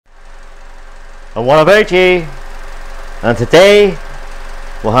And what about you? And today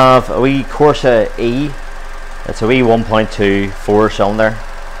we'll have a wee Corsa E. It's a wee 1.2 4-cylinder,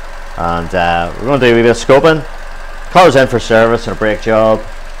 and we're going to do a wee bit of scoping. Car's in for service and a brake job,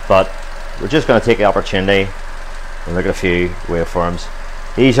 but we're just going to take the opportunity and look at a few waveforms.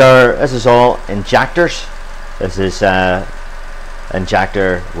 This is all injectors. This is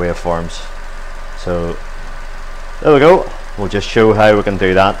injector waveforms. So there we go. We'll just show how we can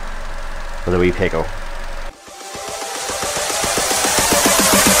do that with a wee Pico.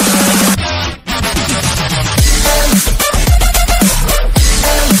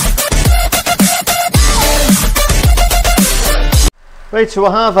 Right, so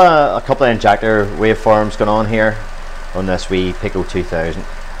we'll have a couple of injector waveforms going on here on this wee Pico 2000,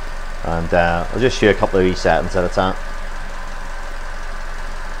 and I'll just show you a couple of wee settings that it's at.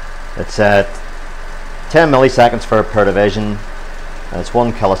 It's at 10 milliseconds per division, and it's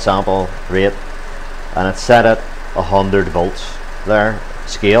 1 kilosample rate, and it's set at 100 volts there,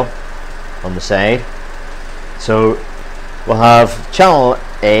 scale on the side. So we'll have channel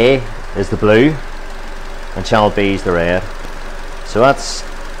A is the blue and channel B is the red. So that's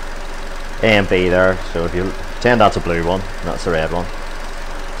A and B there. So if you pretend that's a blue one, and that's the red one.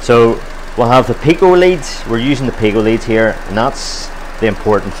 So we'll have the Pico leads. We're using the Pico leads here, and that's the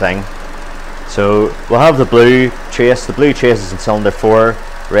important thing. So we'll have the blue trace. The blue trace is in cylinder 4,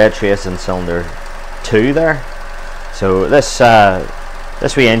 red trace in cylinder 2 there. So this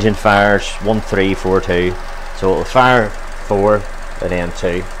wee engine fires 1, 3, 4, 2. So it'll fire 4 and then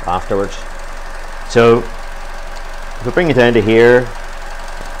 2 afterwards. So if we bring it down to here,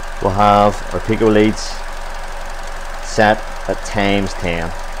 we'll have our Pico leads set at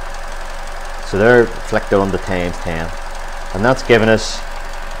 ×10. So they're flicked on to ×10, and that's giving us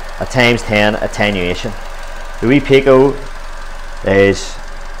a ×10 attenuation. The wee Pico is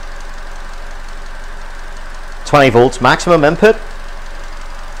 20 volts maximum input,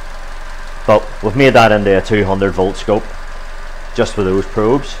 but we've made that into a 200 volt scope just with those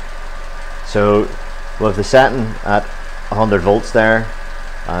probes. So with the setting at 100 volts there,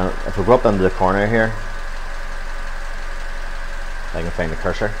 if we go up into the corner here, if I can find the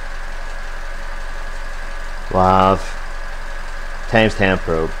cursor, we'll have ×10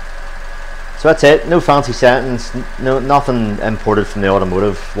 probe. So that's it. No fancy settings, nothing imported from the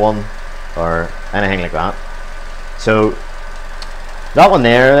automotive one or anything like that. So that one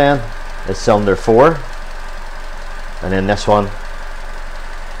there then is cylinder 4, and then this one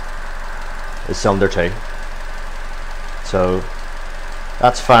is cylinder 2. So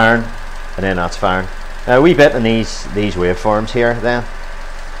that's firing, and then that's firing. Now a wee bit in these waveforms here then.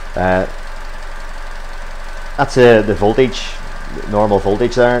 That's the voltage, normal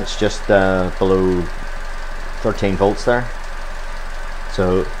voltage there. It's just below 13 volts there.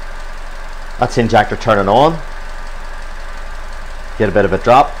 So that's the injector turning on. Get a bit of a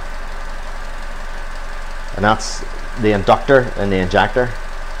drop, and that's the inductor and the injector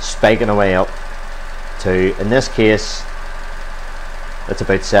spiking away up to, in this case, it's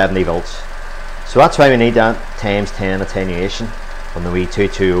about 70 volts. So that's why we need that ×10 attenuation on the wee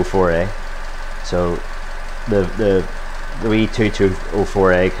 2204A. So the wee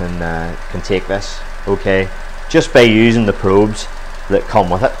 2204A can take this, okay, just by using the probes that come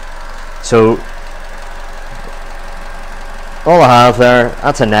with it. So all I have there,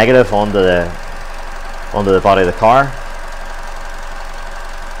 that's a negative onto the body of the car,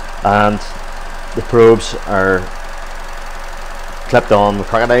 and the probes are clipped on with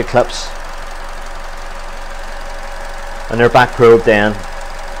crocodile clips, and they're back probed then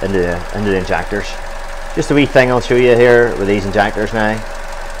into the injectors. Just a wee thing I'll show you here with these injectors now.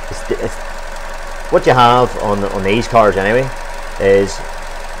 It's what you have on these cars anyway is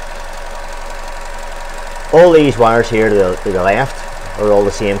all these wires here to the left are all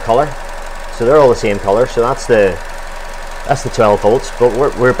the same color. So they're all the same color. So that's the 12 volts, but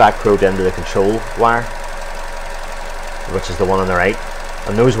we're back probed into the control wire, which is the one on the right,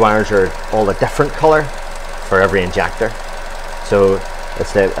 and those wires are all a different color for every injector. So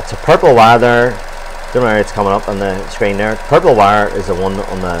it's a purple wire there. Don't know how it's coming up on the screen there. Purple wire is the one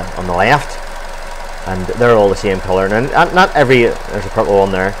on the left, and they're all the same color. And not every, there's a purple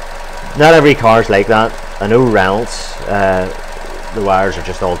one there. Not every car's like that. I know Reynolds, the wires are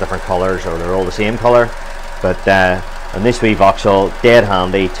just all different colors, or they're all the same color. But on this wee Vauxhall, dead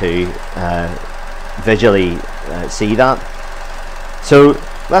handy to visually see that. So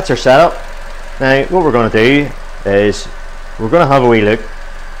that's our setup. Now what we're going to do is we're going to have a wee look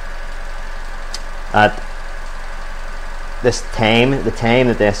at this time, the time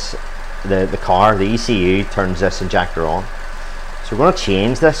that the car, the ECU, turns this injector on. So So we're going to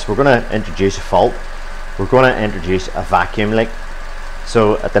change this. We're going to introduce a fault. We're going to introduce a vacuum leak.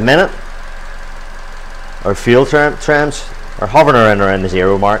 So at the minute, our fuel trims are hovering around the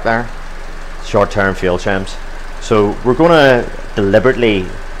 0 mark there. Short-term fuel trims. So we're going to deliberately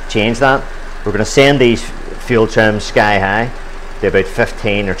change that. We're going to send these fuel trims sky high to about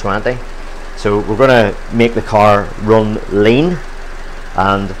 15 or 20. So we're going to make the car run lean,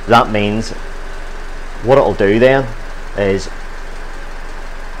 and that means what it'll do then is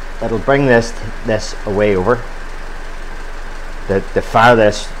it'll bring this away over to fire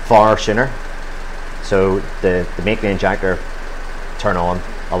this far sooner, so to make the injector turn on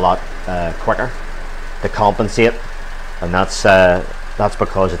a lot quicker to compensate. And that's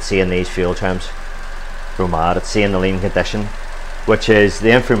because it's seeing these fuel trims go mad. It's seeing the lean condition, which is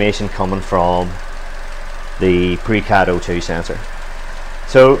the information coming from the pre-CAD O2 sensor.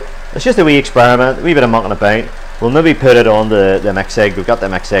 So it's just a wee experiment, a wee bit of mucking about. We'll maybe put it on the mix egg. We've got the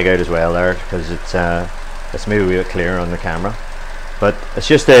mix egg out as well there, because it's maybe a wee bit clearer on the camera. But it's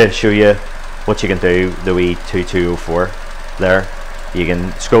just to show you what you can do, the wee 2204 there. You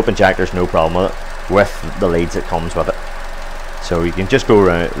can scope injectors, no problem with it, with the leads that comes with it. So you can just go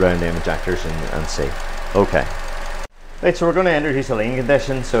around them injectors and see. Okay. Right, so we're going to introduce a lean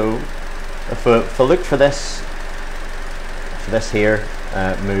condition. So if I look for this here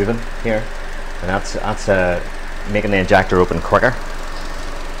moving here, and that's making the injector open quicker.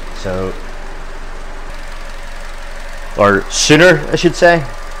 So, or sooner, I should say.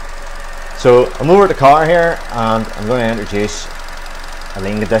 So I'm over at the car here, and I'm going to introduce a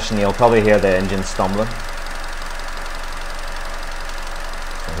lean condition. You'll probably hear the engine stumbling.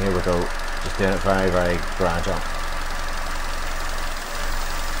 And here we go, just doing it very, very gradual.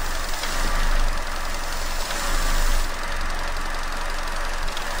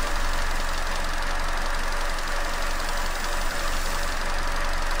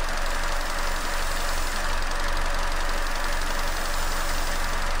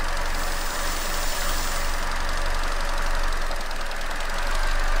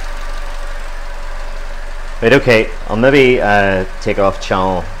 Right, okay, I'll maybe take off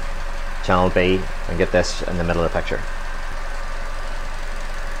channel B and get this in the middle of the picture.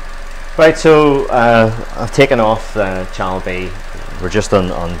 Right, so I've taken off channel B. We're just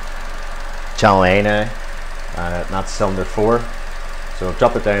on channel A now, and that's cylinder 4. So I've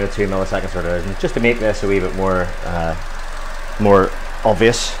dropped it down to 2 milliseconds per thousand, just to make this a wee bit more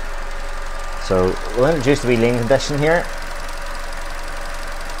obvious. So we'll introduce the wee lean condition here.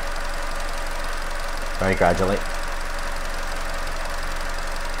 Very gradually,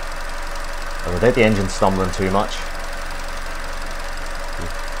 but without the engine stumbling too much.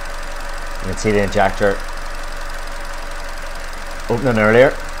 You can see the injector opening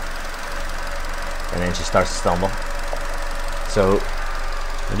earlier, and then she starts to stumble. So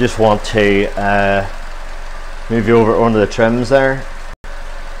I just want to move you over onto the trims there.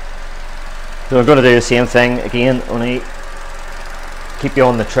 So I'm going to do the same thing again, only keep you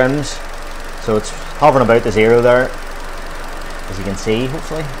on the trims. So it's hovering about the 0 there, as you can see,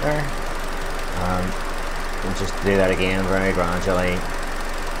 hopefully there. And just do that again very gradually.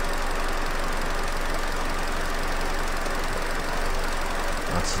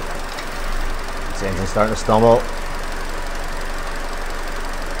 That's the engine starting to stumble.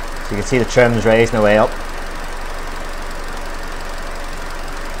 So you can see the trims raising the way up.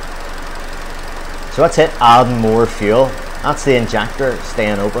 So that's it, adding more fuel. That's the injector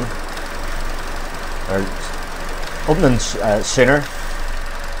staying open. Or opening sooner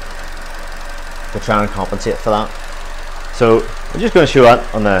to try and compensate for that. So I'm just going to show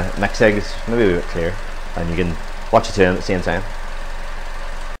that on the mix egg. It's maybe a bit clear, and you can watch it at the same time.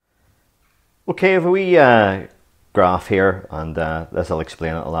 Okay, if we graph here, and this will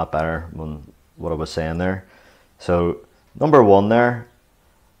explain it a lot better than what I was saying there. So number 1 there,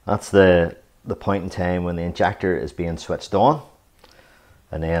 that's the point in time when the injector is being switched on,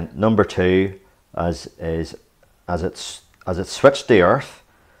 and then number 2, as it's switched to earth,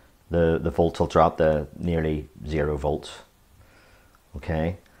 the volts will drop to nearly 0 volts.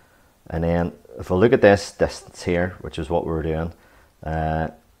 Okay, and then if we look at this distance here, which is what we're doing,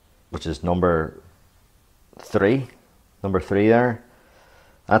 which is number 3 there,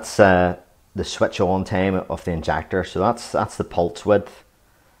 that's the switch on time of the injector. So that's the pulse width,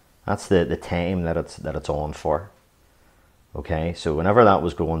 that's the time that it's on for. Okay, so whenever that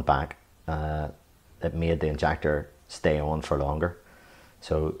was going back, it made the injector stay on for longer.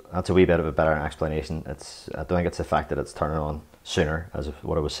 So that's a wee bit of a better explanation. I don't think it's the fact that it's turning on sooner, as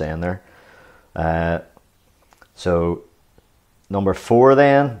what I was saying there. So number 4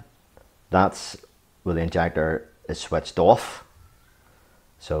 then, that's where the injector is switched off.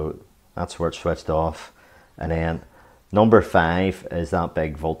 So that's where it's switched off. And then number 5 is that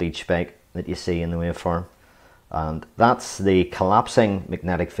big voltage spike that you see in the waveform, and that's the collapsing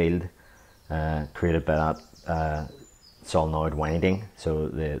magnetic field created by that solenoid winding. So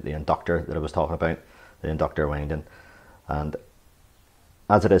the inductor that I was talking about, the inductor winding, and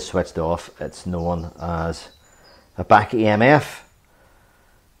as it is switched off, it's known as a back EMF.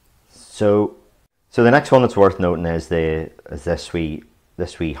 So the next one that's worth noting is this wee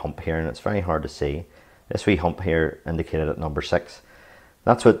hump here, and it's very hard to see. This wee hump here indicated at number 6.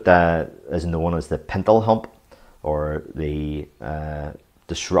 That's what is known as the pintle hump, or the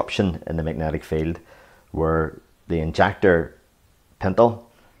disruption in the magnetic field, where the injector pintle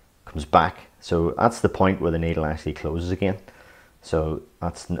comes back. So that's the point where the needle actually closes again. So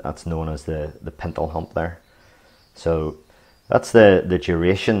that's known as the pintle hump there. So that's the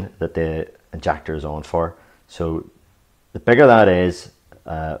duration that the injector is on for. So the bigger that is,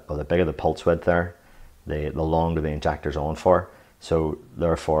 or the bigger the pulse width there, the longer the injector's on for. So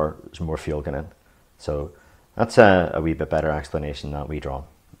therefore there's more fuel going in. So that's a wee bit better explanation that we draw.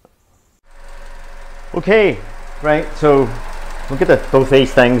 Okay, right, so we'll get both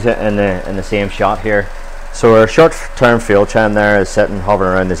these things in the same shot here. So our short-term fuel trend there is sitting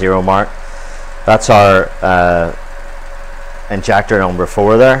hovering around the 0 mark. That's our injector number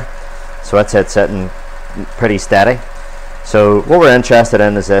 4 there. So that's it, sitting pretty steady. So what we're interested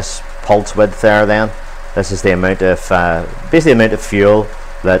in is this pulse width there then. This is the amount of, basically the amount of fuel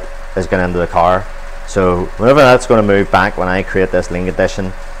that is going into the car. So whenever that's going to move back, when I create this lean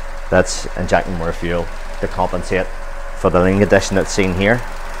condition, that's injecting more fuel to compensate for the lean condition that's seen here.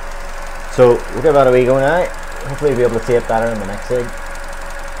 So we'll give that a wee go now. Hopefully we'll be able to see it better in the next sig.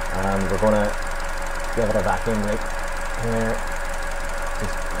 And we're going to give it a vacuum right here,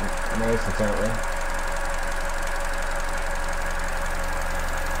 just nice and gently.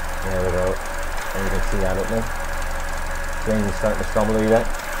 There we go. And you can see that opening. Things are starting to stumble a wee bit.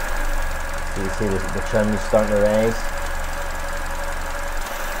 So you see the trim is starting to rise,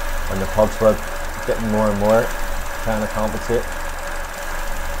 and the pulse width getting more and more, trying to compensate.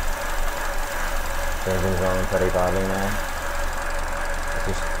 Everything's running pretty badly now. Let's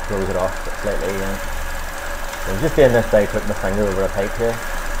just close it off slightly again. So I'm just doing this by putting the finger over a pipe here,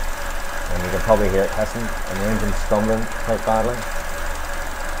 and you can probably hear it hissing, and the engine's stumbling quite badly.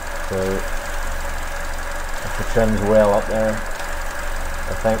 So if the trim's well up there,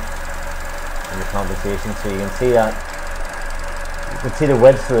 I think, in the compensation, so you can see that. You can see the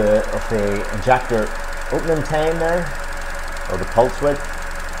width of the injector opening time there, or the pulse width,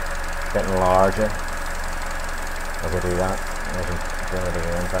 getting larger as I do that. And I can bring it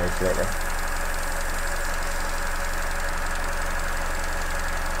again very slightly.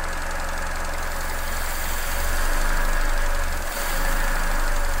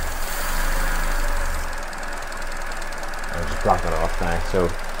 I'll just block it off now. So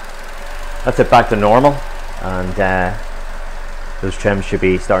that's it, back to normal, and those trims should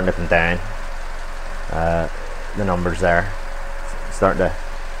be starting to come down. The numbers there starting to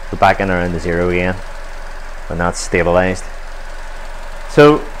go back in around the 0 again, and that's stabilized.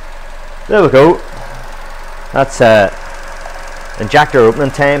 So there we go. That's injector opening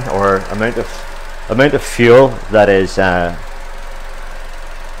time, or amount of fuel that is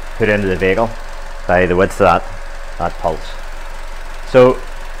put into the vehicle by the width of that pulse. So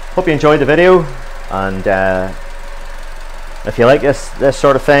hope you enjoyed the video, and if you like this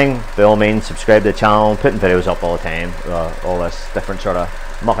sort of thing, by all means subscribe to the channel. I'm putting videos up all the time, all this different sort of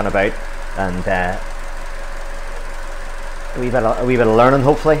mucking about, and a wee bit of learning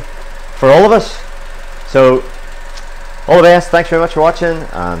hopefully for all of us. So all the best, thanks very much for watching,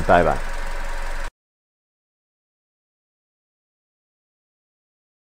 and bye bye.